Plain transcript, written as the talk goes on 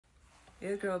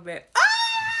This girl back.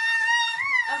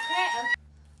 Okay.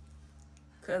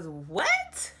 Cause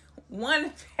what?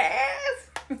 One pass?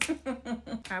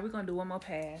 Alright, we're gonna do one more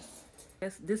pass.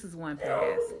 This is one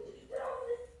pass.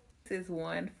 This is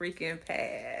one freaking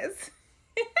pass.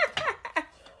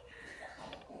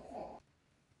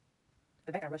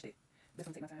 The back I rushed it. This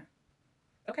one take my time.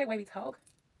 Okay, wavy talk.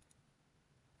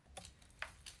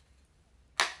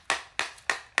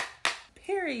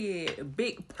 Period.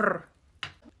 Big purr.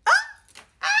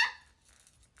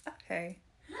 Okay.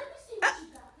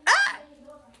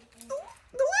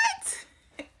 What?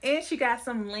 And she got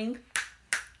some length.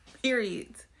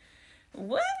 Period.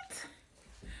 What?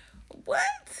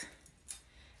 What?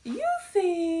 You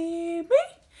see me?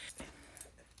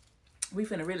 We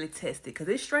finna really test it because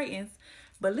it straightens,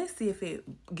 but let's see if it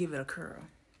give it a curl.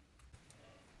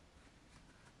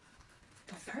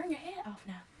 Don't burn your head off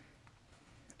now.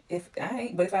 If I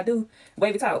ain't, but if I do,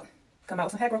 wave it out. Come out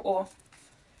with some hair growth oil.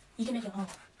 You can make your own.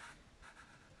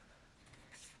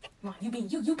 Ma,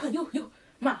 you.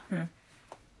 Ma.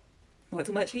 What,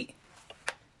 too much heat?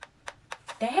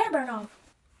 The hair burn off.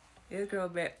 This girl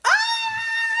back.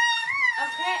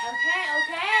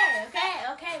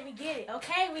 Okay, we get it.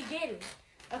 Okay, we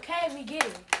get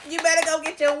it. You better go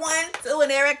get your 1, 2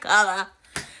 in every color.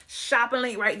 Shopping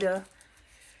link right there.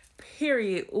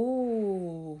 Period.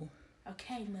 Ooh.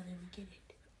 Okay, mother, we get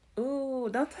it. Ooh,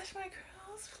 don't touch my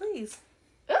curls, please.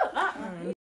 Ooh,